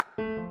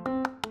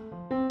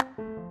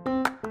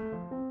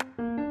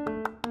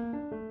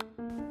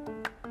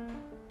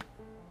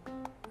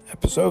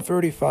Episode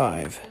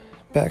 35,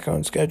 back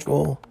on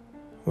schedule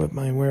with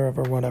my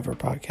Wherever Whatever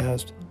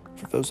podcast.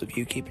 For those of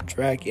you keeping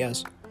track,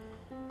 yes,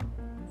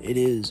 it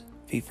is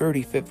the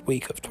 35th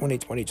week of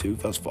 2022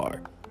 thus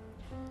far.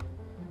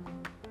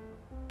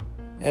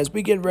 As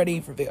we get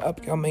ready for the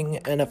upcoming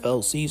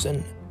NFL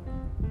season,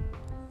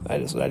 I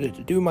decided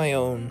to do my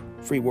own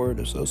free word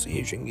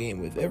association game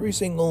with every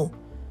single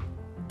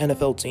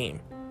NFL team.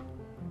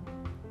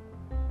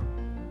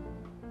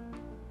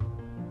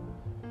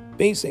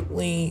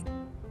 Basically,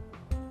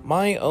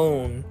 my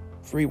own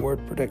free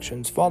word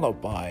predictions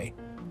followed by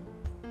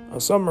a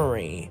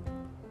summary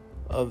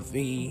of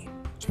the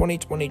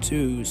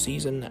 2022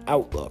 season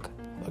outlook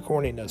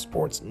according to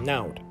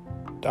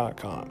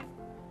sportsnout.com.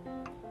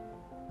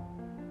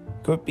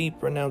 Could be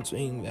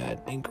pronouncing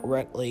that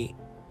incorrectly.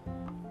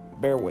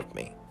 Bear with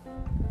me.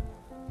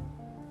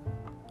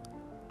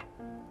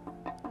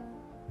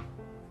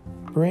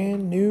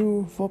 Brand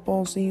new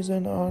football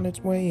season on its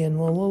way in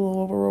a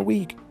little over a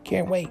week.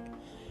 Can't wait.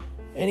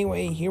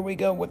 Anyway, here we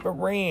go with the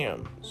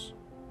Rams.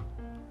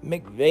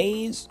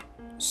 McVay's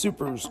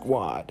Super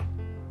Squad.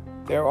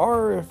 There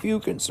are a few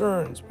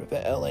concerns with the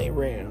LA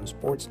Rams,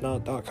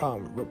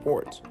 Sportsnaut.com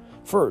reports.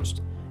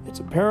 First, it's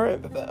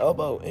apparent that the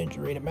elbow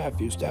injury to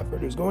Matthew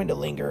Stafford is going to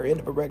linger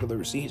into the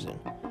regular season.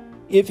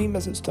 If he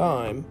misses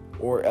time,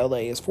 or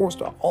LA is forced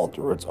to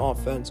alter its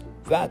offense,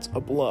 that's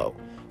a blow.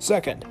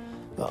 Second,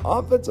 the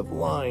offensive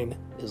line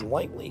is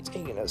likely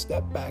taking a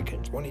step back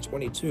in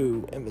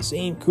 2022, and the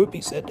same could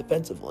be said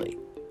defensively.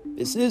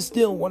 This is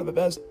still one of the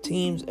best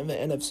teams in the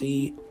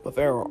NFC, but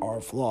there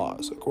are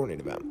flaws, according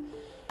to them.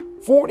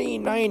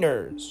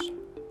 49ers.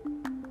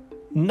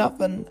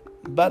 Nothing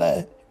but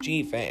a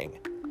G-Fang.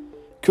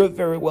 Could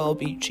very well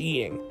be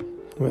cheating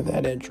with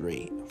that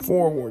injury.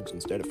 4 awards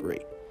instead of 3.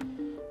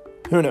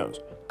 Who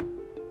knows?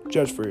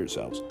 Judge for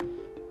yourselves.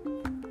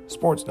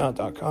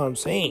 Sportsnaut.com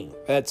saying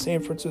that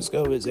San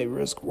Francisco is a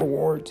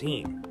risk-reward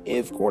team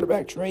if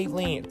quarterback Trey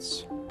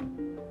Lance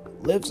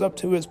lives up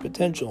to his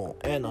potential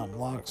and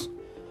unlocks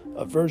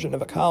a version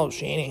of a Kyle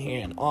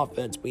Shanahan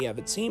offense we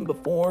haven't seen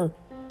before.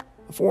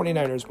 The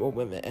 49ers will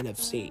win the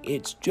NFC.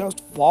 It's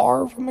just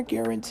far from a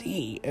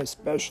guarantee,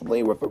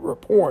 especially with the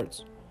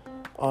reports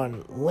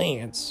on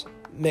Lance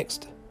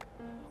mixed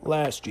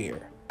last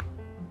year.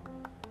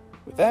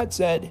 With that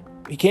said,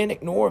 we can't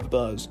ignore the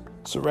buzz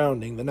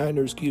surrounding the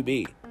Niners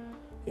QB.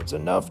 It's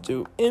enough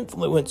to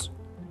influence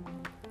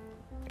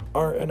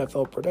our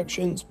NFL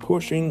predictions,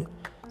 pushing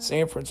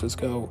San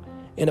Francisco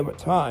into a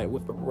tie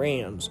with the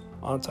Rams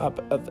on top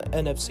of the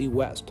NFC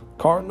West.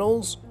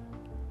 Cardinals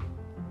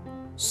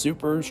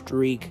super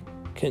streak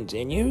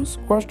continues? ?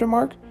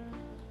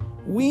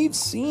 We've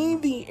seen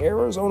the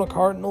Arizona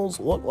Cardinals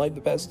look like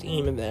the best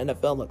team in the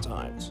NFL at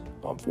times.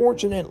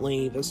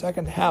 Unfortunately, the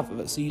second half of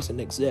the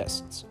season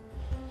exists.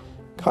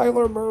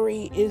 Kyler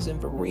Murray isn't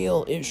the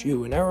real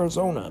issue in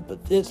Arizona,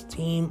 but this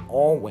team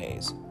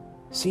always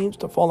seems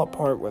to fall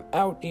apart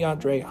without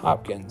DeAndre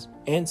Hopkins,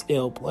 and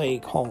stale play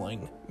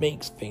calling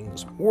makes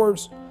things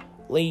worse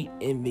late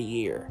in the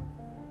year.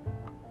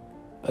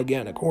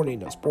 Again, according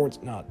to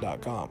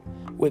Sportsnaut.com.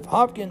 With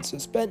Hopkins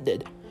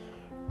suspended,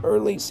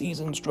 early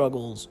season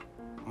struggles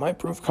might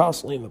prove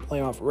costly in the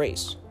playoff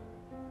race.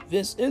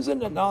 This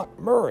isn't a knock.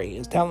 Murray,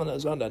 his talent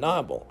is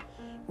undeniable.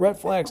 Red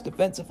flags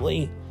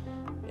defensively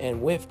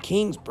and with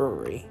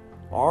Kingsbury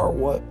are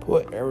what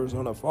put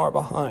Arizona far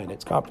behind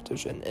its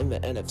competition in the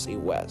NFC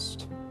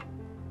West.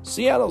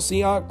 Seattle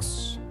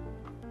Seahawks.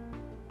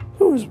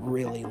 Who's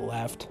really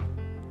left?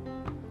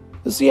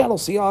 The Seattle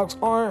Seahawks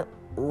aren't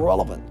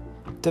relevant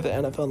to the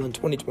NFL in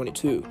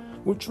 2022.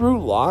 With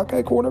Drew Lock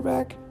at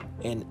quarterback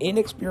and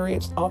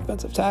inexperienced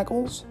offensive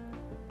tackles,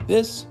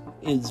 this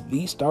is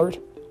the start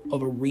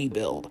of a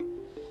rebuild.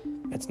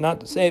 That's not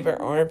to say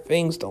there aren't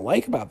things to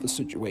like about the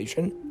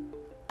situation.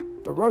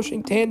 The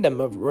rushing tandem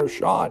of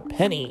Rashad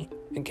Penny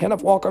and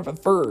Kenneth Walker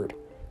III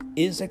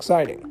is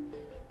exciting.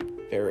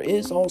 There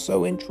is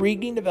also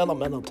intriguing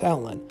developmental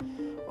talent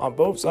on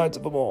both sides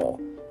of the ball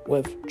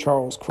with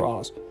Charles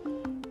Cross,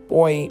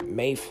 Boy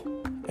Mafe,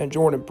 and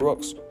Jordan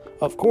Brooks.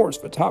 Of course,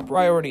 the top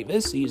priority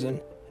this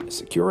season is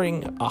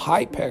securing a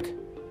high pick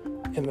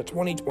in the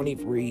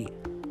 2023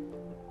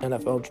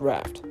 NFL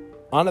Draft.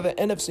 On to the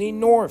NFC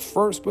North,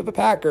 first with the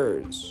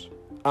Packers.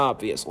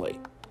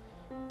 Obviously,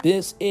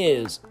 this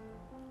is,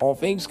 all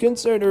things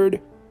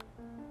considered,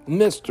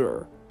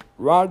 Mr.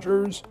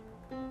 Rogers'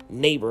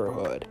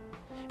 neighborhood.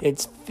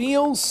 It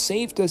feels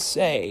safe to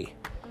say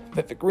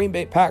that the Green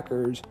Bay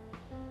Packers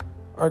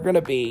are going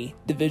to be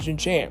division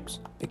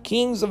champs. The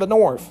Kings of the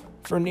North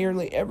for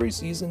nearly every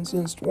season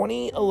since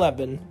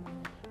 2011.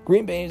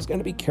 Green Bay is going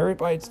to be carried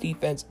by its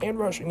defense and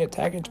rushing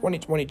attack in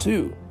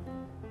 2022.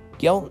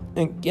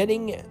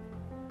 Getting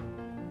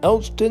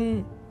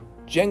Elgton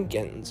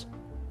Jenkins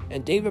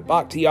and David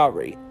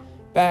Bakhtiari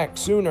back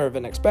sooner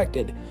than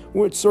expected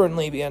would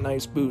certainly be a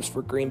nice boost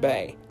for Green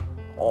Bay.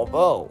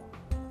 Although,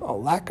 a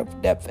lack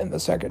of depth in the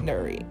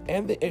secondary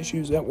and the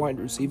issues at wide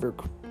receiver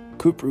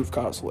could prove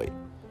costly.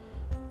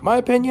 My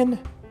opinion,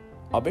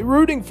 I'll be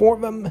rooting for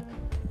them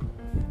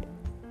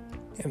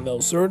and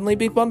they'll certainly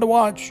be fun to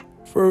watch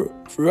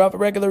throughout the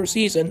regular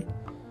season.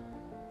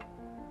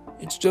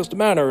 It's just a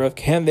matter of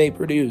can they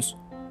produce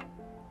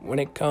when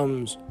it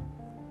comes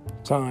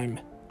time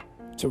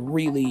to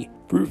really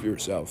prove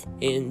yourself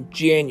in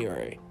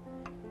January.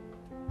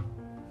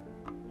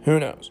 Who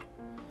knows?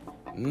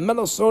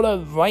 Minnesota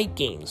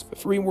Vikings, the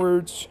 3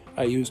 words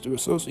I use to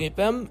associate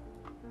them.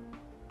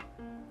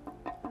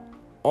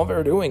 All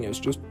they're doing is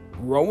just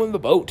rowing the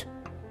boat.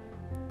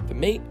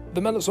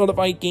 The Minnesota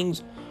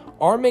Vikings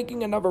are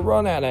making another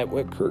run at it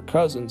with Kirk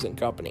Cousins and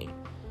company.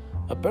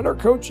 A better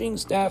coaching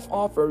staff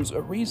offers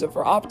a reason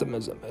for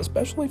optimism,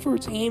 especially for a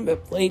team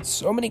that played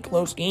so many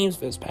close games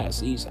this past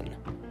season.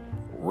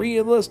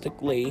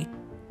 Realistically,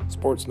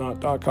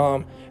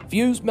 Sportsnot.com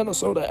views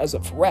Minnesota as a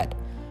threat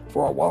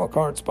for a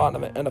wildcard spot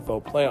in the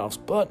NFL playoffs,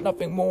 but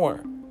nothing more.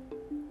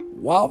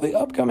 While the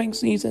upcoming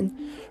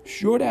season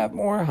should have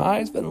more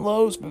highs than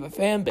lows for the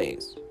fan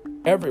base,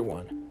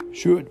 everyone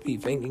should be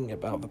thinking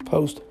about the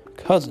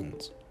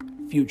post-Cousins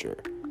future.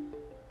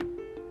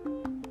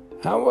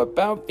 How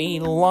about the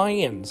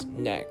Lions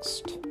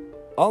next?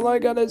 All I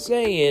gotta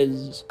say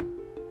is,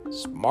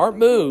 smart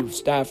move,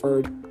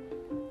 Stafford.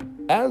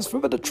 As for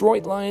the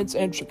Detroit Lions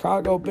and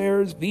Chicago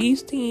Bears,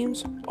 these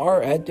teams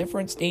are at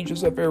different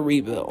stages of their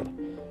rebuild.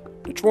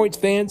 Detroit's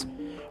fans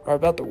are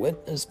about to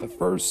witness the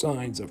first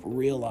signs of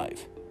real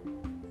life,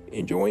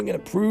 enjoying an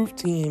improved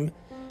team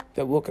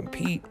that will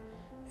compete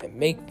and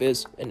make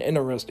this an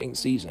interesting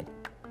season.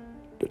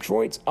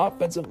 Detroit's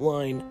offensive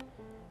line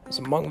is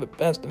among the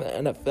best in the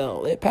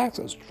NFL. It packs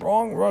a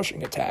strong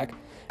rushing attack,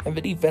 and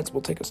the defense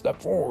will take a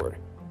step forward.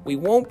 We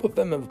won't put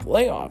them in the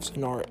playoffs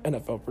in our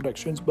NFL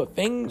predictions, but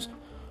things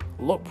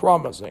look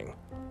promising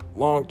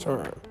long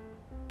term.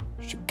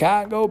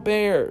 Chicago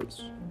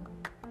Bears.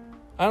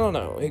 I don't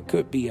know, it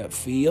could be a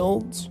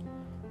Fields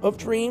of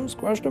dreams, ?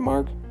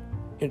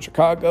 In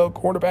Chicago,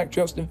 quarterback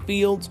Justin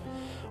Fields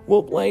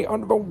will play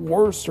under the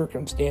worst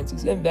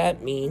circumstances, and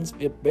that means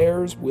the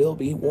Bears will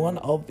be one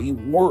of the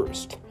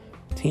worst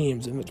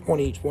teams in the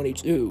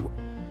 2022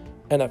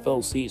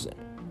 NFL season.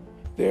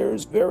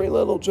 There's very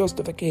little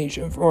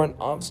justification for an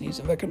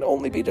offseason that can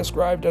only be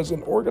described as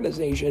an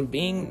organization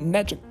being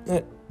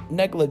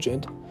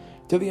negligent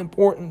to the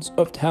importance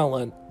of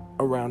talent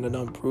around an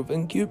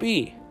unproven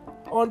QB.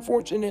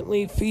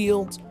 Unfortunately,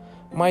 Fields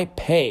might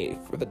pay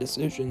for the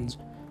decisions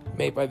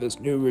made by this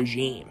new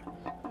regime.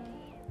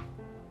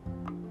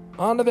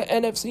 On to the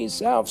NFC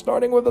South,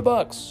 starting with the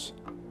Bucs.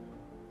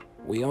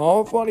 We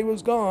all thought he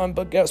was gone,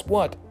 but guess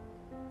what?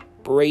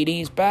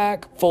 Brady's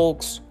back,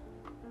 folks.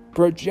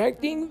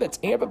 Projecting the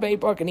Tampa Bay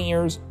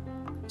Buccaneers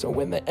to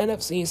win the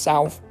NFC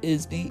South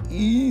is the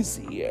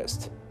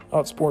easiest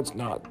of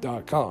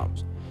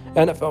Sportsnot.com's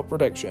NFL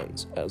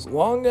predictions. As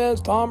long as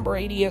Tom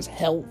Brady is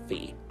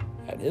healthy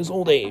at his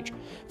old age,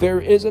 there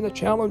isn't a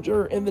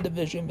challenger in the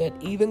division that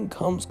even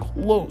comes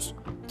close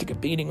to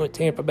competing with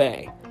Tampa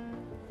Bay.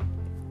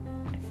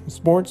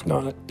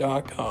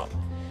 Sportsnot.com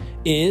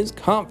is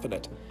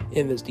confident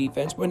in this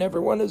defense when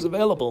everyone is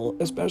available,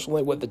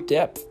 especially with the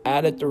depth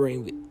added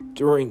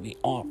during the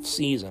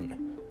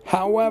off-season.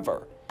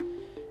 However,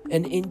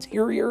 an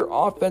interior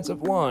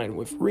offensive line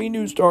with 3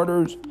 new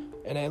starters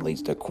and at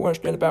least a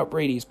question about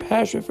Brady's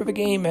passion for the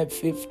game at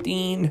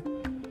 15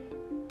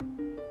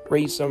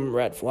 raise some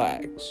red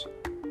flags.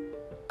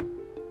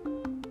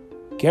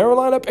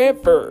 Carolina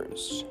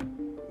Panthers.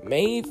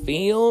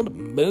 Mayfield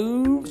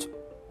moves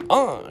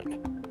on.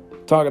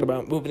 Talking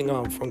about moving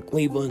on from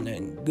Cleveland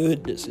and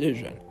good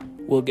decision.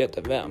 We'll get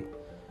to them.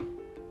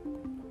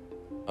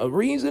 A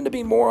reason to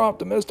be more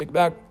optimistic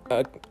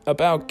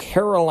about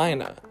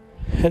Carolina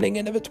heading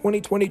into the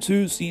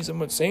 2022 season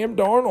with Sam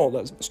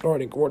Darnold as the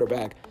starting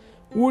quarterback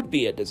would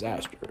be a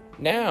disaster.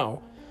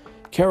 Now,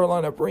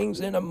 Carolina brings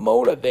in a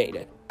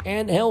motivated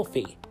and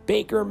healthy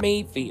Baker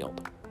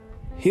Mayfield.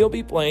 He'll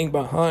be playing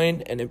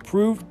behind an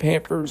improved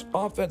Panthers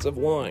offensive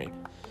line,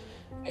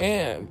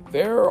 and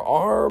there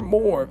are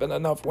more than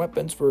enough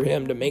weapons for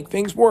him to make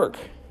things work.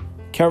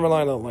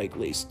 Carolina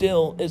likely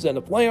still isn't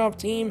a playoff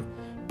team,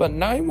 but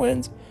 9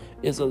 wins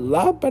is a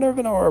lot better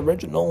than our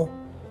original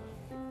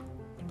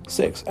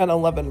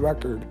 6-11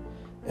 record,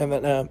 and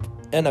the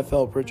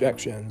NFL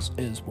projections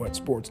is what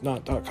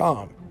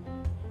Sportsnot.com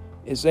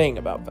is saying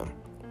about them.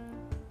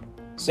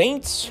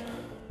 Saints,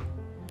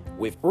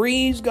 with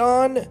Breeze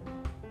gone,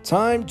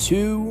 time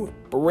to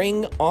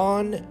bring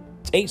on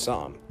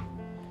Taysom.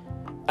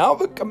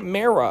 Alvin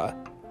Kamara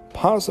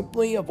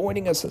possibly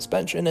avoiding a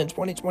suspension in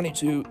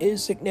 2022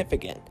 is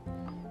significant.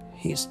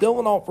 He's still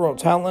an all-pro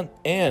talent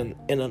and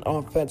in an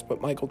offense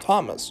with Michael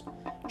Thomas,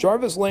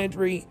 Jarvis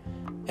Landry,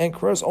 and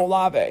Chris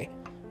Olave.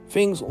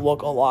 Things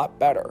look a lot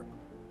better.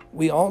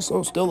 We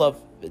also still have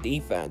the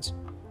defense,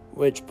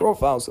 which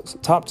profiles as a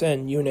top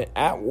 10 unit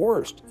at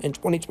worst in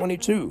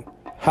 2022.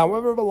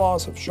 However, the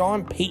loss of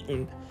Sean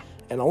Payton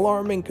and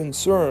alarming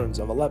concerns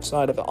on the left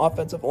side of the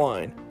offensive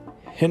line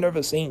hinder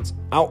the Saints'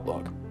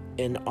 outlook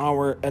in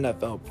our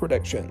NFL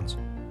predictions.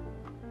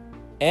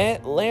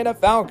 Atlanta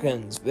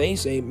Falcons, they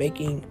say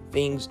making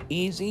things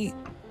easy.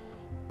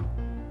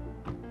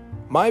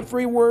 My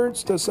 3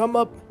 words to sum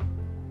up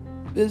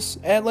this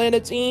Atlanta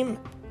team: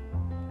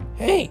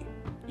 hey,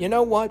 you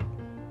know what?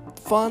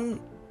 Fun,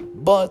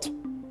 but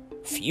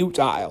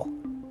futile.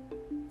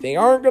 They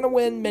aren't going to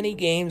win many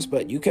games,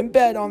 but you can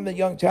bet on the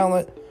young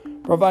talent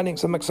providing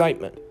some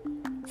excitement.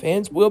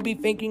 Fans will be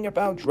thinking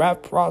about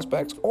draft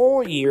prospects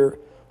all year,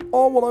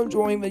 all while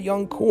enjoying the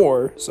young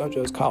core such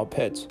as Kyle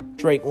Pitts,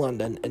 Drake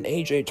London, and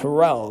AJ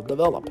Terrell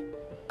develop.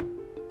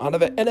 Onto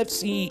the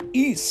NFC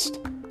East,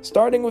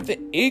 starting with the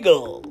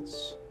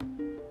Eagles.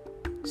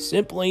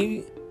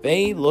 Simply,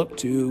 they look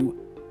to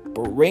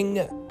bring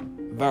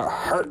the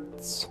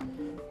hurts.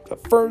 The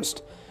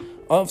first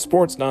of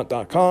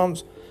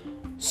Sportsnaut.com's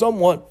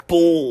somewhat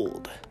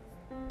bold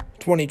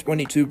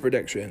 2022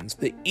 predictions.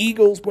 The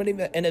Eagles winning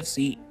the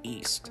NFC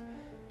East.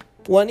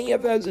 Plenty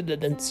of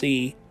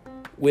hesitancy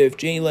with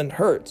Jalen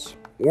Hurts.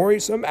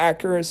 Worrisome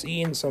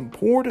accuracy and some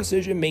poor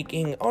decision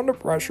making under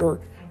pressure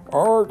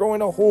are going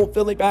to hold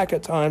Philly back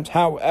at times.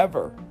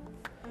 However,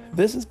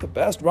 this is the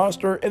best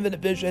roster in the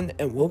division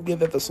and will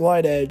give it the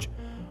slight edge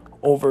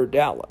over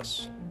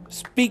Dallas.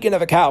 Speaking of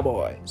the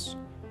Cowboys,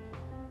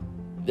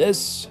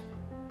 this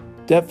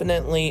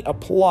definitely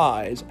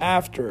applies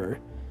after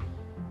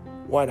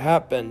what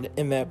happened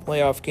in that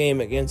playoff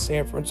game against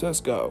San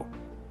Francisco.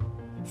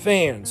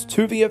 Fans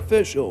to the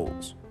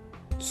officials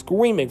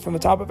screaming from the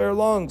top of their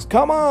lungs,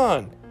 "Come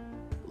on,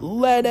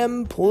 let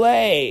him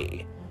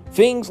play."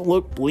 Things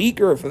look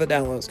bleaker for the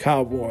Dallas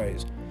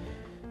Cowboys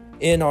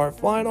in our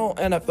final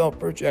NFL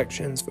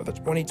projections for the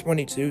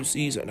 2022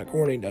 season,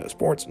 according to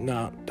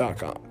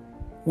Sportsnaut.com.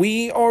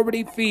 We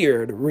already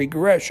feared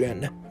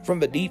regression from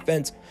the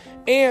defense,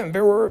 and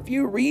there were a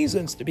few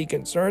reasons to be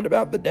concerned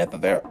about the depth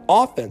of their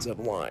offensive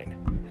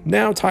line.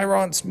 Now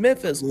Tyron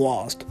Smith is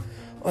lost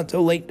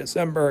until late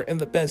December in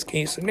the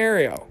best-case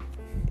scenario,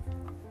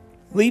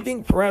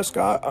 leaving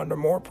Prescott under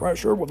more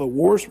pressure with a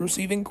worse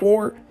receiving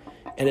core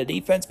and a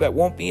defense that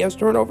won't be as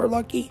turnover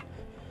lucky.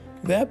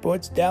 That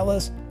puts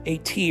Dallas a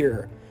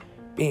tier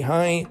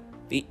behind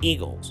the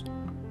Eagles.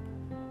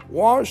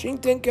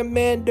 Washington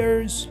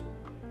Commanders,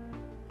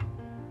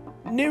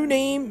 new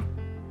name,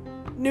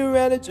 new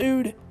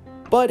attitude,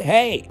 but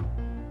hey,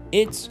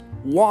 it's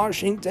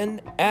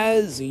Washington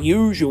as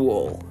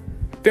usual.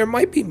 There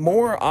might be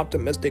more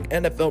optimistic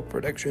NFL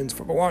predictions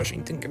for the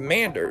Washington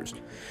Commanders,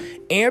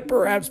 and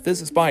perhaps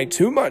this is buying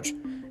too much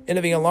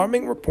into the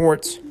alarming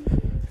reports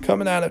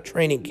coming out of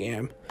training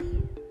camp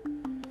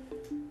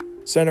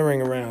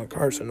centering around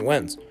Carson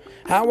Wentz.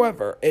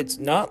 However, it's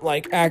not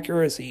like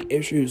accuracy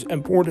issues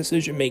and poor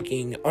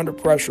decision-making under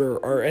pressure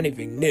are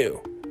anything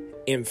new.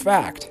 In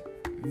fact,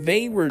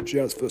 they were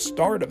just the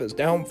start of his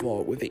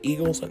downfall with the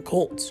Eagles and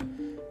Colts.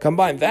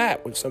 Combine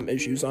that with some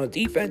issues on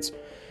defense,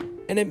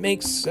 and it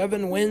makes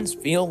 7 wins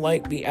feel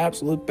like the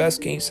absolute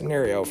best-case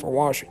scenario for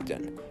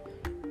Washington.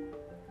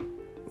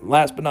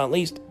 Last but not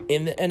least,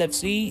 in the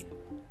NFC,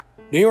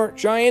 New York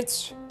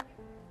Giants.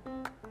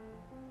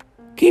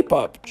 Keep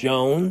up,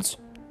 Jones.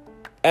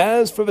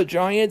 As for the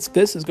Giants,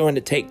 this is going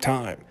to take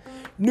time.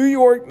 New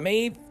York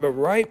made the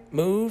right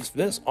moves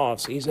this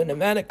offseason,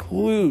 and that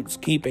includes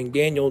keeping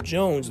Daniel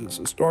Jones as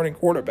the starting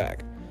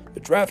quarterback.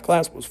 The draft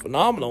class was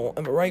phenomenal,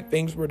 and the right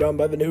things were done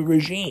by the new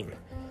regime.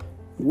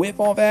 With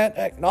all that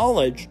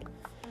acknowledged,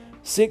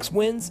 6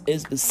 wins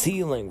is the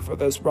ceiling for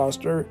this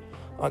roster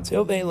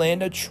until they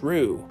land a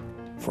true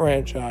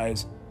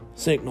franchise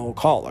signal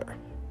caller.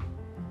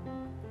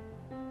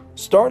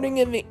 Starting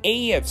in the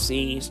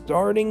AFC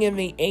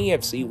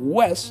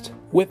West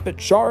with the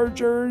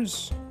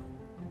Chargers.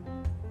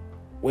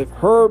 With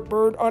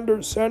Herbert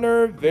under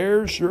center,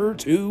 they're sure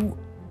to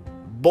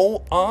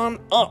bolt on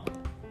up.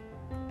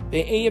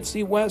 The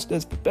AFC West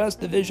is the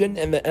best division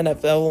in the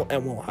NFL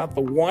and will have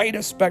the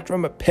widest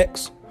spectrum of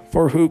picks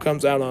for who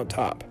comes out on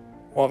top.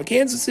 While the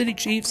Kansas City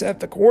Chiefs have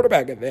the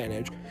quarterback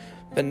advantage,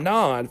 the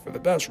nod for the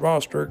best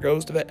roster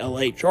goes to the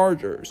LA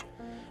Chargers.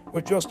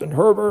 With Justin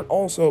Herbert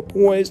also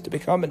poised to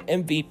become an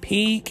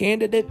MVP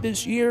candidate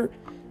this year,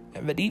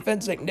 and the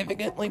defense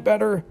significantly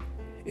better,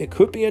 it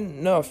could be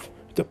enough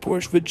to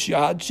push the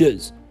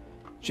Chargers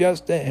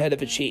just ahead of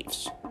the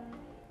Chiefs.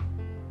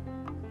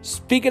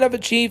 Speaking of the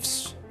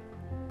Chiefs,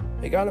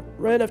 they got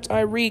rid of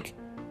Tyreek,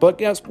 but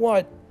guess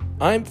what?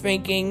 I'm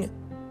thinking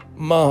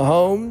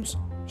Mahomes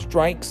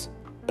strikes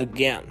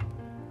again.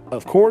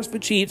 Of course, the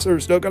Chiefs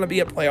are still going to be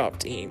a playoff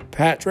team.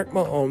 Patrick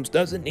Mahomes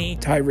doesn't need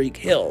Tyreek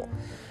Hill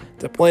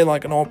to play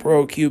like an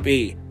all-pro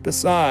QB.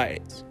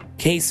 Besides,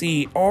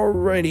 KC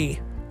already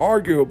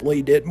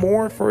arguably did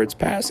more for its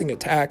passing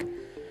attack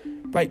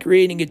by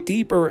creating a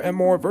deeper and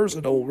more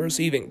versatile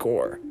receiving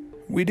core.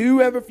 We do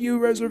have a few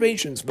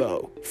reservations,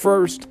 though.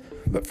 First,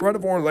 the threat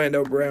of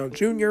Orlando Brown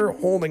Jr.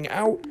 holding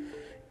out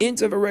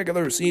into the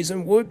regular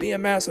season would be a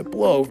massive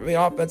blow for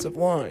the offensive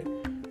line.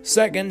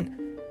 Second,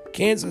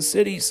 Kansas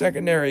City's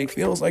secondary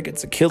feels like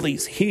it's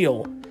Achilles'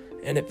 heel,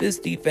 and if this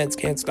defense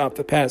can't stop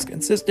the pass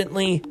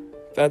consistently,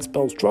 that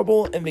spells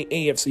trouble in the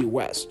AFC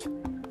West.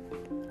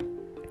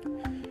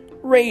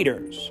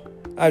 Raiders.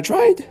 I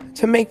tried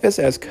to make this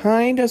as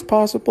kind as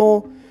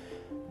possible,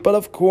 but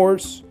of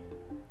course,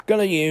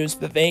 gonna use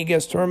the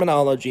Vegas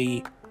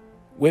terminology.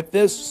 With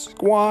this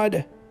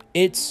squad,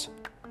 it's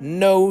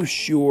no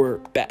sure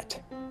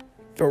bet.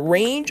 The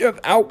range of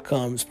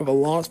outcomes for the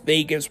Las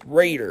Vegas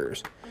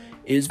Raiders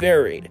is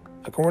varied,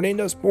 according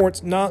to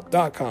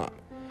Sportsnot.com.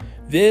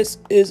 This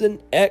is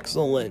an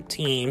excellent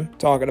team,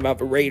 talking about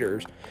the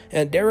Raiders,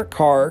 and Derek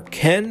Carr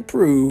can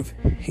prove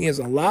he is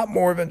a lot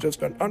more than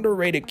just an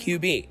underrated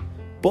QB,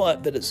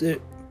 but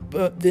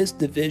this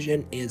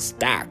division is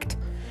stacked,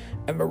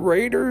 and the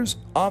Raiders'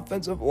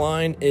 offensive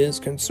line is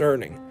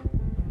concerning.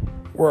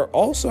 We're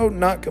also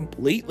not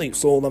completely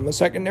sold on the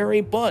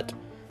secondary, but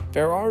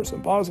there are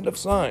some positive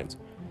signs.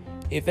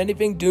 If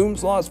anything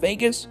dooms Las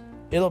Vegas,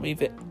 it'll be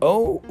the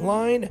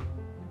O-line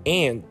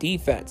and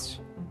defense.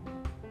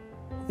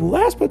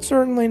 Last but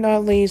certainly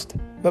not least,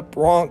 the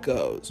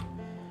Broncos.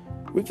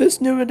 With this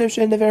new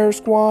addition to their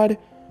squad,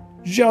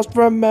 just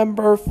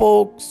remember,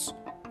 folks,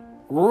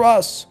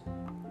 Russ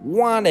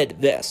wanted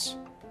this.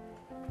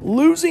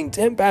 Losing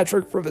Tim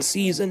Patrick for the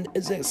season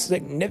is a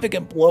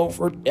significant blow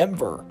for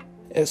Denver,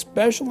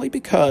 especially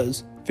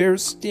because there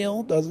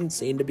still doesn't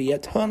seem to be a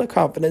ton of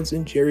confidence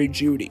in Jerry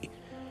Jeudy.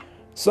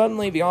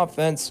 Suddenly, the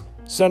offense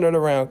centered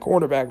around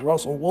quarterback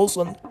Russell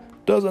Wilson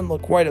doesn't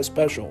look quite as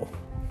special.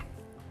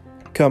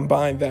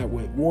 Combine that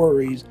with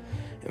worries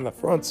in the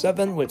front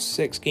seven with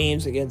 6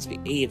 games against the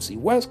AFC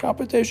West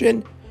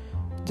competition,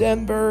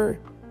 Denver,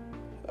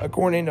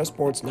 according to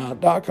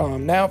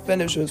Sportsnot.com, now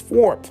finishes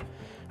 4th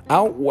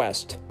out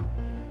west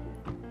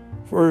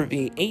for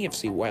the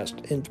AFC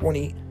West in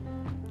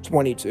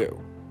 2022.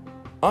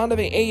 On to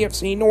the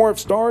AFC North,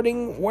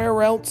 starting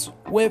where else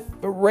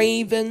with the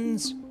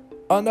Ravens.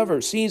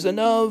 Another season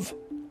of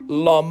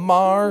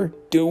Lamar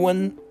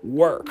doing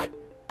work.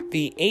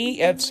 The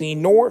AFC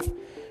North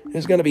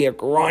is going to be a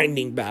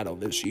grinding battle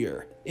this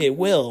year. It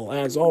will,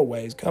 as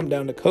always, come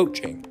down to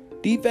coaching,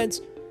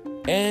 defense,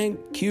 and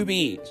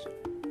QBs.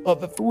 Of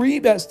the 3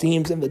 best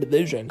teams in the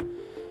division,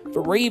 the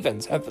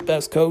Ravens have the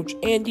best coach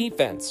and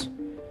defense.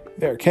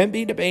 There can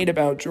be debate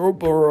about Joe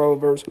Burrow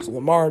versus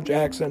Lamar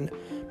Jackson,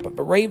 but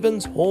the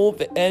Ravens hold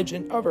the edge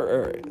in other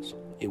areas.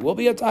 It will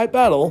be a tight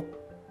battle.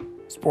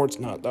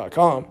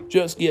 Sportsnot.com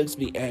just gives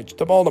the edge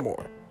to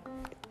Baltimore.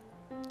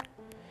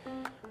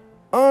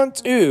 On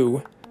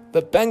to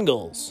the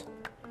Bengals.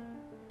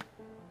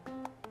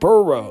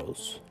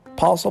 Burrow's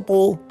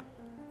possible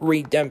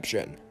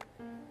redemption.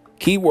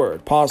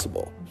 Keyword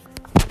possible.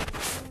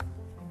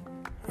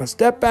 A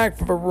step back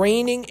for the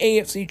reigning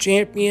AFC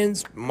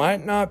champions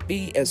might not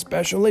be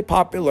especially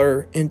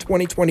popular in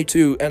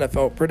 2022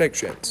 NFL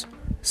predictions.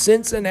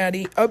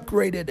 Cincinnati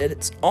upgraded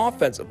its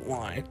offensive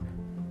line,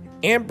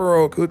 and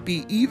Burrow could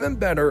be even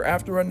better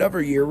after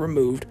another year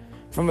removed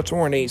from a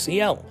torn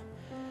ACL.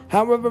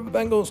 However, the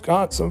Bengals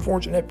got some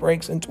fortunate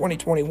breaks in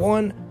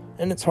 2021,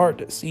 and it's hard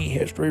to see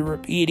history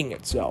repeating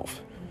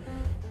itself.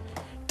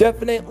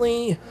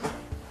 Definitely,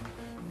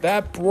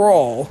 that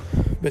brawl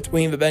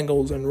between the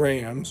Bengals and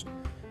Rams,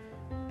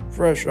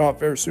 fresh off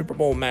their Super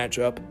Bowl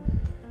matchup,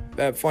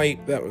 that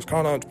fight that was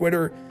caught on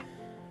Twitter,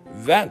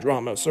 that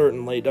drama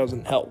certainly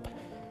doesn't help.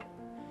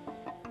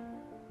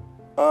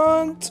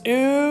 On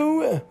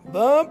to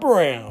the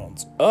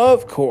Browns,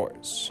 of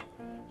course.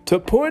 To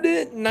put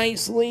it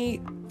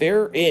nicely,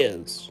 there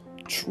is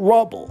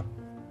trouble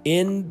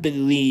in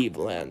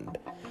Cleveland.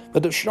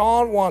 The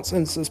Deshaun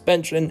Watson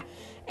suspension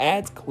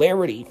adds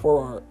clarity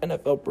for our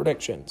NFL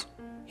predictions.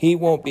 He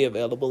won't be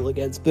available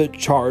against the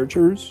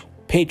Chargers,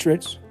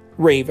 Patriots,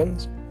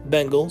 Ravens,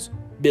 Bengals,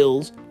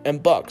 Bills,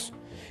 and Bucks.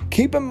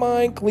 Keep in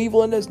mind,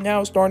 Cleveland is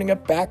now starting a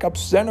backup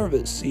center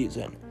this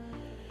season.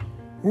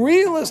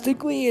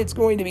 Realistically, it's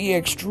going to be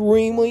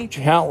extremely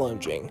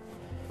challenging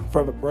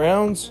for the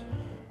Browns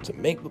to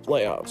make the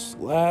playoffs.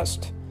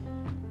 Last,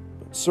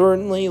 but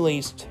certainly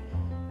least,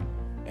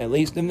 at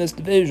least in this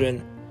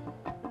division,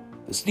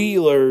 the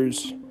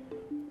Steelers,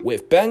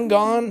 with Ben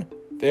gone,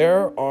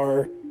 there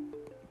are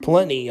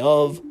plenty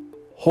of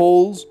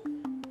holes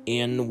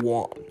in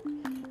one.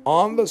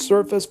 On the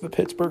surface, the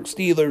Pittsburgh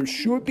Steelers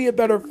should be a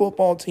better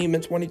football team in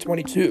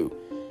 2022.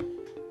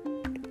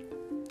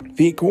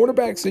 The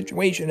quarterback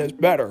situation is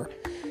better,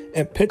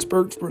 and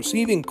Pittsburgh's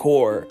receiving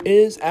core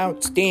is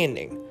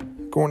outstanding,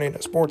 according to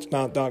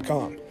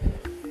Sportsnot.com.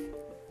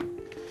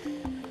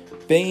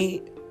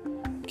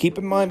 Keep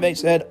in mind, they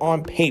said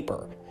on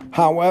paper.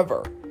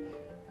 However,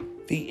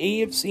 the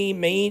AFC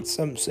made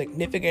some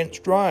significant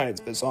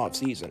strides this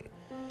offseason.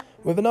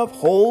 With enough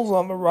holes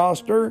on the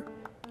roster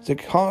to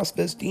cost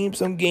this team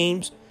some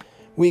games,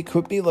 we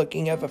could be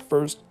looking at the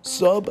first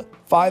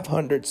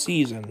sub-500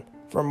 season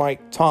for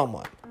Mike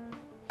Tomlin.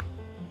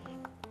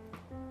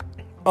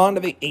 On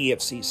to the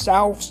AFC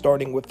South,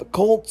 starting with the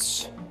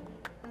Colts.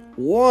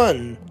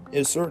 1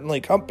 is certainly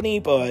company,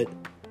 but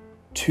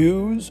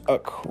 2's a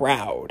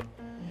crowd.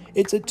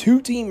 It's a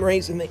 2-team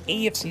race in the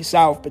AFC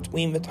South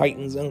between the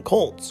Titans and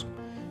Colts.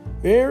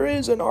 There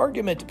is an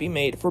argument to be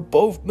made for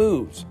both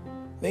moves.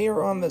 They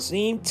are on the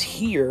same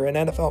tier in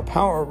NFL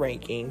power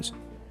rankings,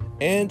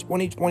 and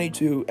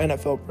 2022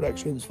 NFL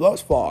predictions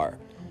thus far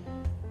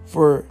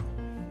for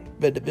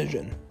the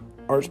division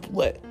are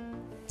split.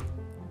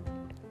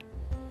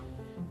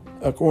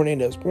 according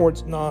to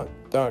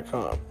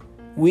Sportsnot.com.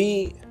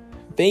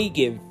 They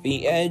give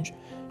the edge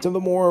to the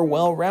more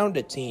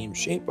well-rounded team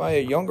shaped by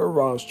a younger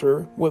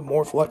roster with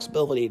more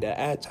flexibility to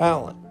add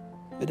talent.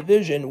 The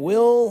division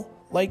will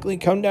likely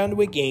come down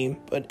to a game,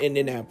 but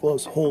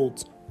Indianapolis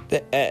holds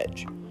the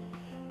edge.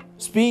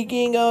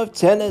 Speaking of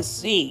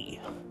Tennessee,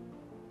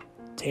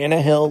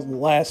 Tannehill's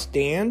last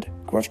stand?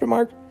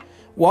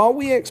 While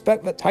we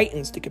expect the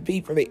Titans to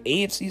compete for the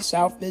AFC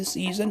South this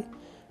season,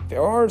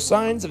 there are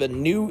signs of a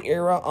new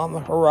era on the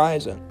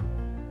horizon.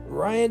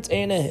 Ryan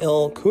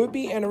Tannehill could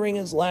be entering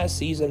his last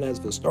season as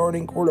the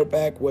starting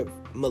quarterback with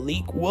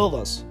Malik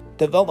Willis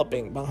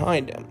developing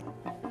behind him.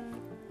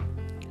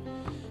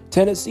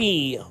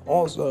 Tennessee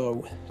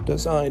also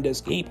designed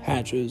escape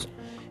hatches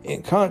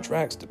in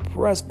contracts to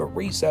press the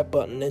reset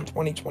button in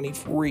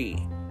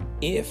 2023.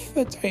 If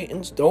the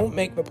Titans don't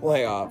make the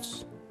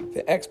playoffs,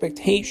 the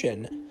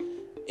expectation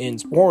in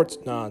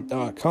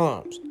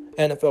Sportsnot.com's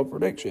NFL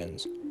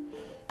predictions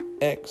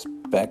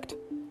expect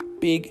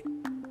big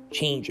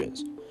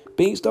changes.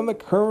 Based on the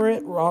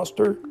current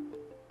roster,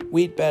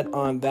 we'd bet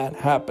on that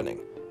happening.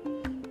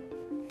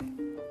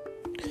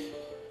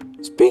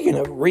 Speaking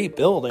of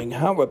rebuilding,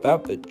 how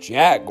about the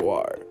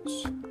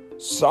Jaguars?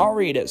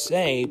 Sorry to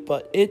say,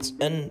 but it's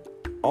an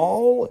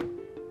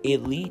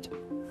all-elite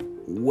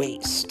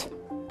waste.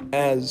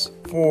 As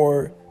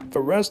for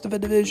the rest of the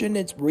division,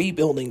 it's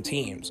rebuilding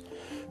teams.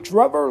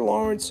 Trevor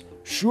Lawrence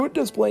should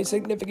display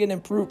significant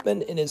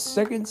improvement in his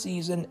second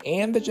season,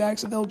 and the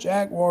Jacksonville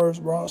Jaguars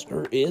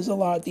roster is a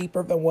lot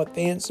deeper than what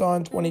fans saw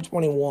in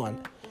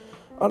 2021.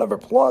 However,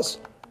 plus,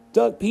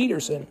 Doug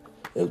Peterson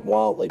is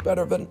wildly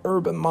better than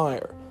Urban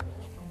Meyer.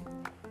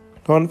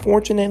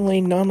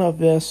 Unfortunately, none of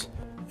this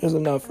is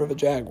enough for the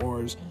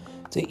Jaguars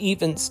to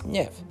even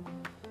sniff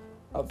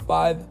a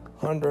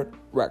 500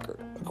 record,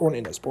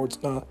 according to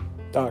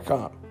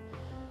Sportsnot.com.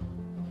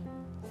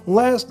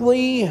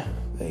 Lastly,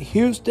 the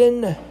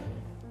Houston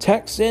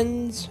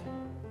Texans.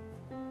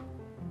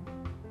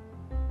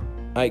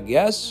 I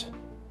guess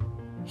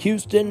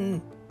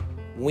Houston,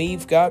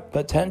 we've got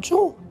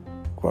potential?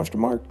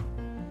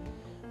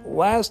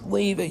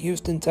 Lastly, the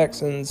Houston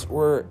Texans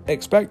were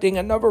expecting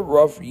another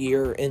rough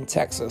year in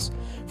Texas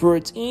for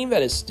a team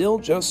that is still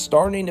just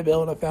starting to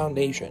build a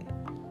foundation.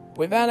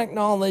 With that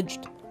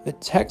acknowledged, the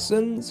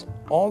Texans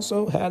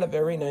also had a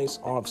very nice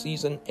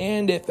offseason,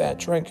 and if that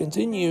trend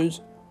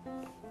continues,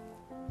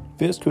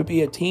 this could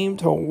be a team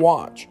to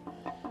watch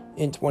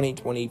in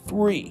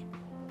 2023.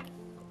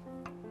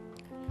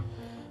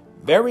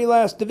 Very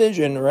last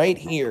division right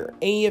here,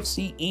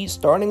 AFC East,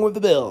 starting with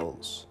the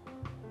Bills.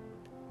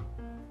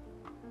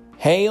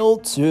 Hail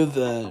to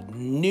the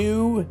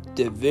new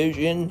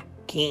division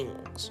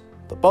kings.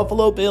 The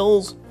Buffalo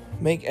Bills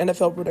make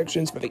NFL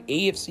predictions for the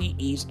AFC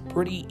East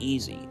pretty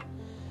easy.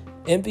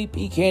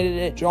 MVP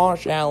candidate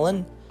Josh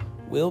Allen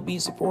will be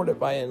supported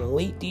by an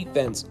elite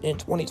defense in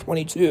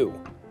 2022.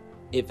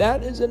 If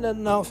that isn't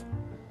enough,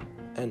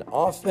 an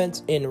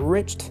offense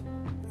enriched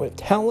with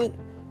talent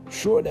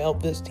should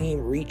help this team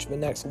reach the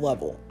next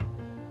level.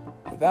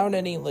 Without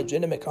any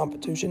legitimate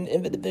competition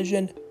in the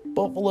division,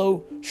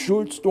 Buffalo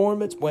should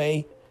storm its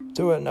way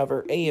to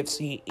another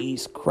AFC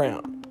East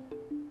crown.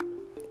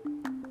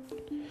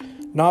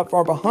 Not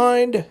far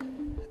behind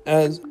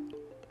in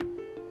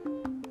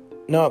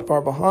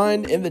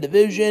the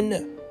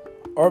division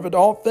are the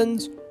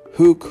Dolphins,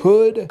 who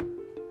could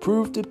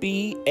prove to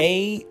be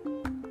a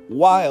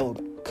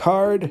wild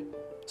card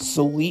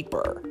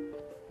sleeper.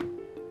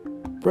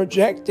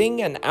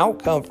 Projecting an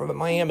outcome for the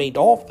Miami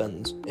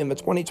Dolphins in the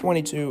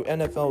 2022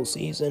 NFL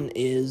season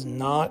is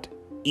not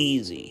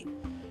easy.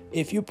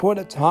 If you put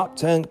a top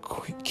 10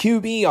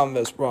 QB on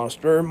this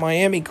roster,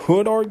 Miami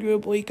could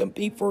arguably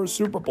compete for a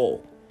Super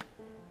Bowl.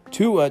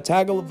 Tua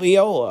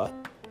Tagovailoa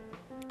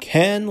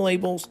can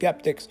label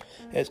skeptics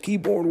as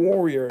keyboard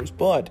warriors,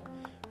 but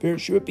there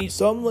should be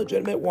some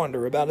legitimate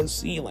wonder about his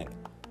ceiling.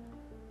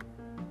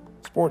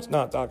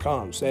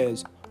 Sportsnot.com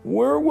says,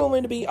 we're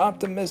willing to be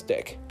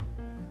optimistic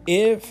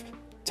if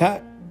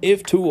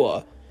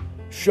Tua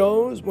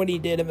shows what he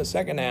did in the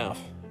second half,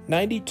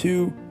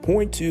 92.2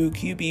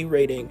 QB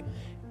rating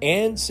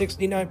and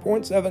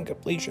 69.7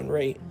 completion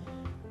rate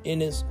in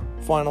his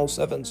final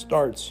 7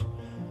 starts.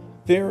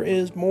 There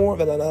is more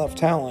than enough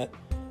talent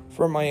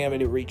for Miami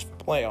to reach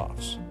the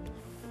playoffs.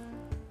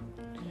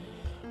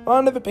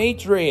 On to the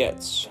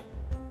Patriots.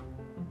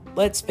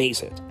 Let's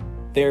face it,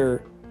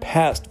 they're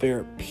past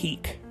their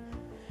peak.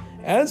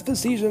 As the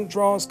season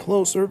draws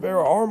closer, there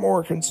are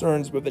more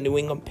concerns with the New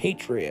England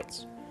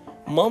Patriots.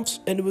 Months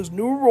into his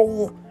new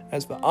role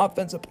as the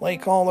offensive play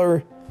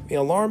caller, the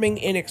alarming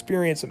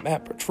inexperience of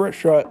Matt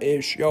Patricia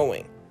is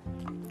showing.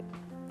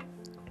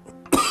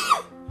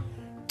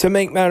 To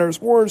make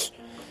matters worse,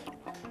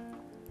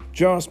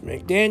 Josh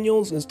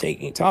McDaniels is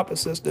taking top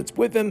assistants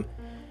with him,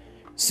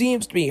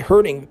 seems to be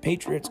hurting the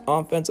Patriots'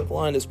 offensive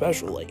line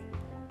especially.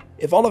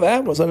 If all of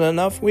that wasn't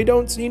enough, we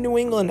don't see New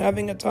England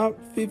having a top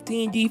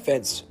 15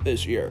 defense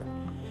this year.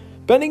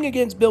 Betting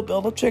against Bill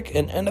Belichick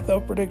in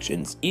NFL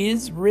predictions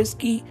is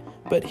risky,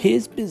 but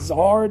his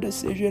bizarre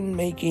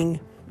decision-making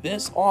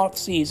this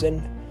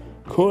offseason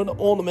could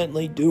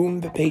ultimately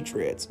doom the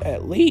Patriots.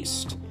 At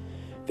least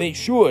they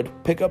should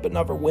pick up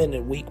another win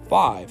in Week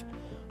 5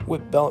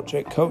 with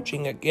Belichick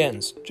coaching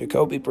against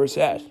Jacoby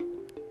Brissett.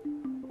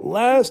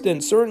 Last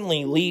and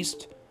certainly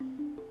least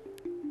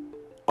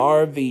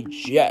are the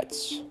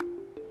Jets.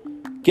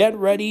 Get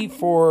ready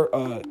for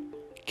a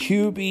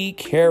QB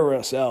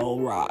carousel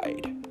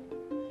ride.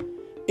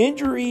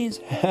 Injuries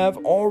have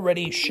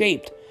already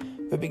shaped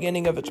the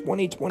beginning of the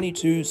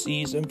 2022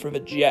 season for the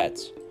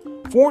Jets.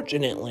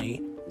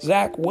 Fortunately,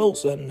 Zach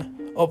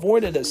Wilson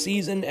avoided a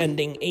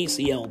season-ending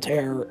ACL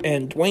tear,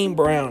 and Dwayne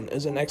Brown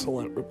is an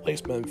excellent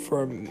replacement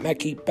for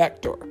Mekhi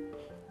Becton.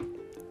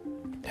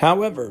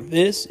 However,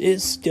 this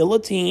is still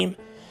a team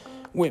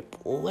with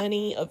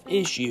plenty of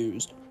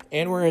issues,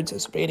 and we're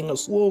anticipating a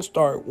slow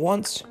start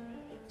once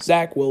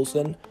Zach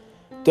Wilson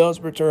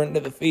does return to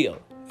the field.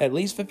 At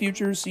least the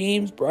future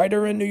seems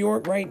brighter in New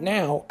York right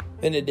now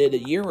than it did a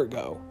year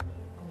ago.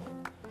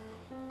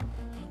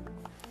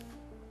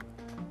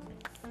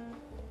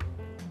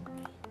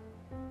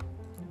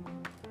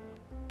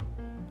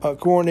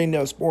 According to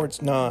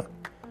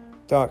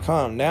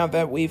Sportsnot.com, now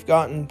that we've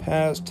gotten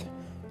past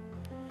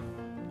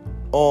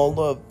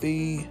all of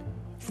the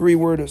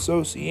three-word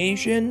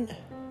association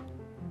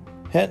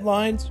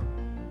headlines,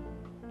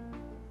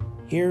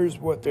 here's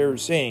what they're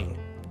saying.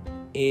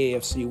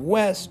 AFC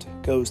West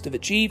goes to the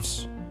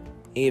Chiefs,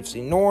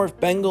 AFC North,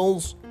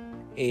 Bengals,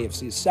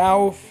 AFC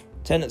South,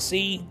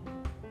 Tennessee,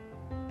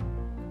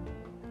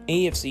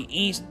 AFC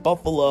East,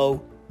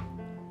 Buffalo,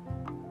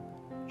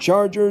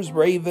 Chargers,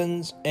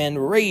 Ravens,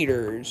 and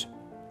Raiders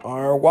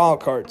are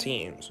wildcard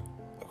teams,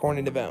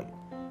 according to them.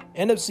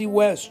 NFC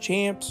West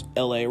champs,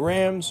 LA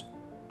Rams,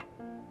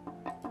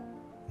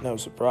 no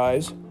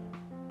surprise.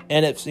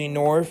 NFC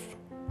North,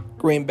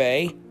 Green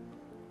Bay,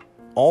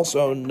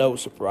 also no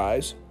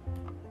surprise.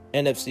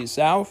 NFC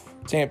South,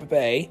 Tampa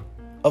Bay,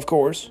 of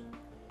course.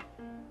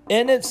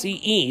 NFC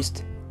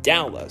East,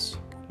 Dallas,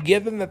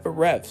 given that the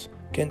refs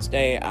can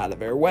stay out of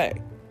their way.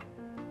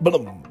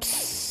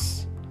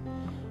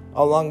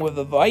 Along with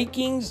the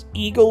Vikings,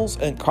 Eagles,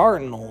 and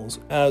Cardinals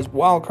as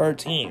wildcard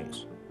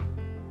teams.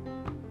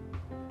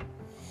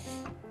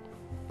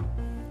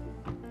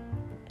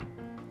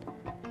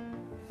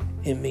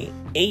 In the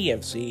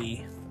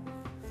AFC,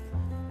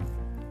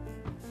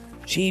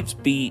 Chiefs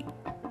beat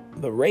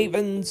the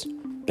Ravens,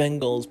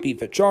 Bengals beat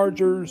the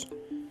Chargers,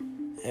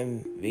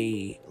 and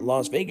the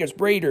Las Vegas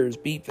Raiders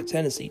beat the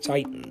Tennessee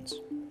Titans.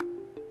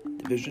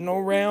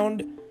 Divisional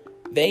round,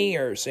 they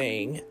are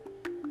saying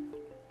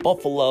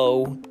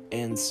Buffalo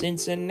and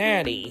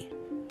Cincinnati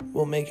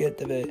will make it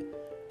to the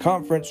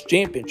conference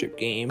championship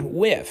game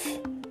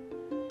with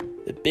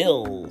the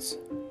Bills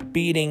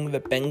beating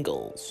the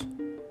Bengals.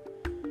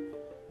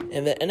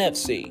 In the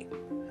NFC,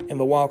 in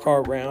the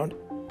wildcard round,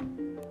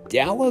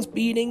 Dallas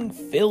beating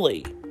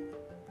Philly.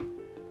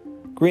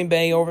 Green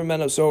Bay over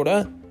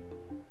Minnesota,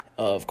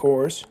 of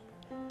course.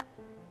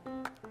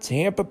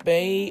 Tampa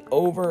Bay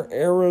over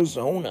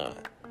Arizona.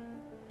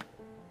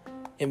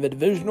 In the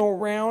divisional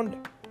round,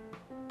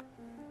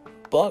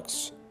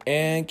 Bucks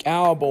and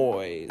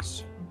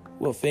Cowboys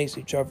will face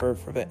each other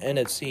for the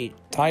NFC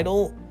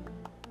title.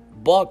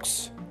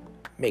 Bucks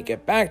make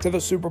it back to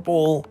the Super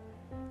Bowl.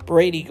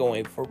 Brady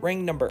going for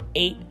ring number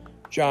 8.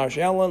 Josh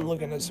Allen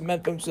looking to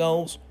cement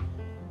themselves.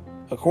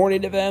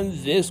 According to them,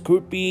 this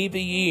could be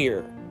the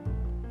year.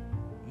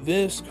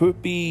 This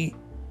could be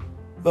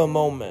the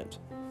moment,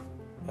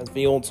 as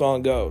the old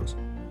song goes,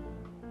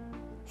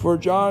 for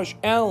Josh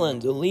Allen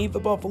to lead the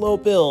Buffalo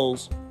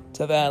Bills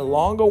to that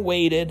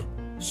long-awaited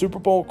Super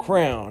Bowl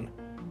crown,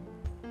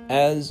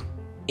 as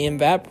in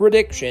that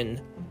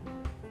prediction,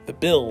 the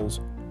Bills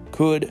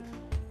could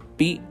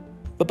beat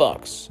the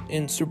Bucks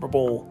in Super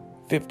Bowl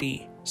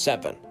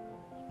 57.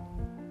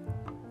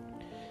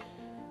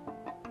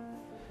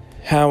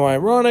 How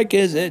ironic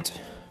is it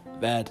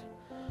that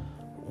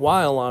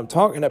while I'm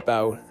talking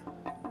about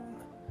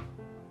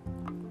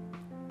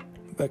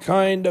the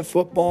kind of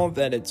football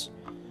that is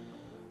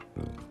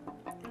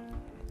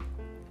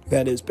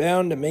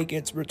bound to make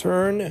its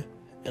return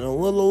in a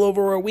little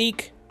over a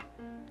week,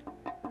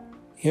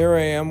 here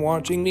I am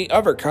watching the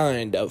other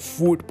kind of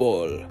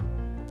football.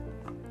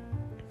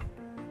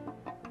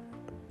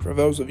 For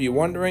those of you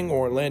wondering,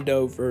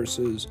 Orlando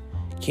versus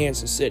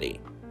Kansas City.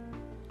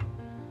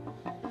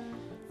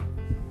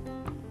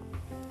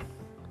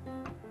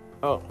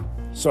 Oh,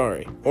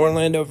 sorry.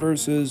 Orlando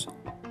versus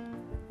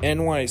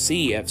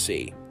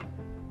NYCFC.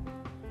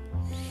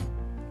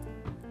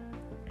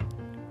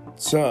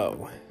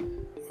 So,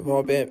 with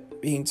all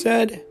that being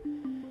said,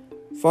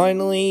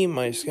 finally,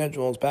 my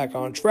schedule is back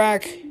on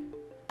track.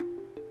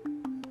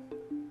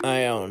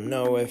 I don't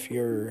know if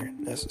you're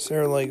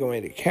necessarily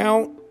going to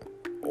count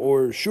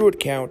or should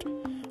count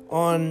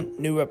on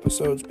new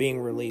episodes being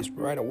released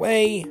right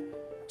away.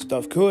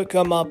 Stuff could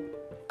come up.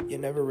 You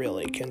never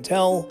really can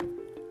tell.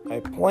 I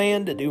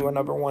plan to do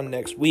another one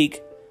next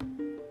week.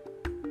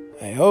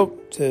 I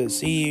hope to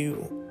see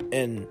you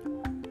and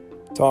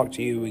talk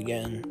to you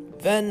again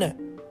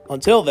then.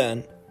 Until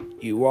then,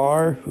 You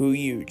are who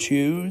you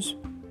choose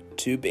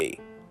to be.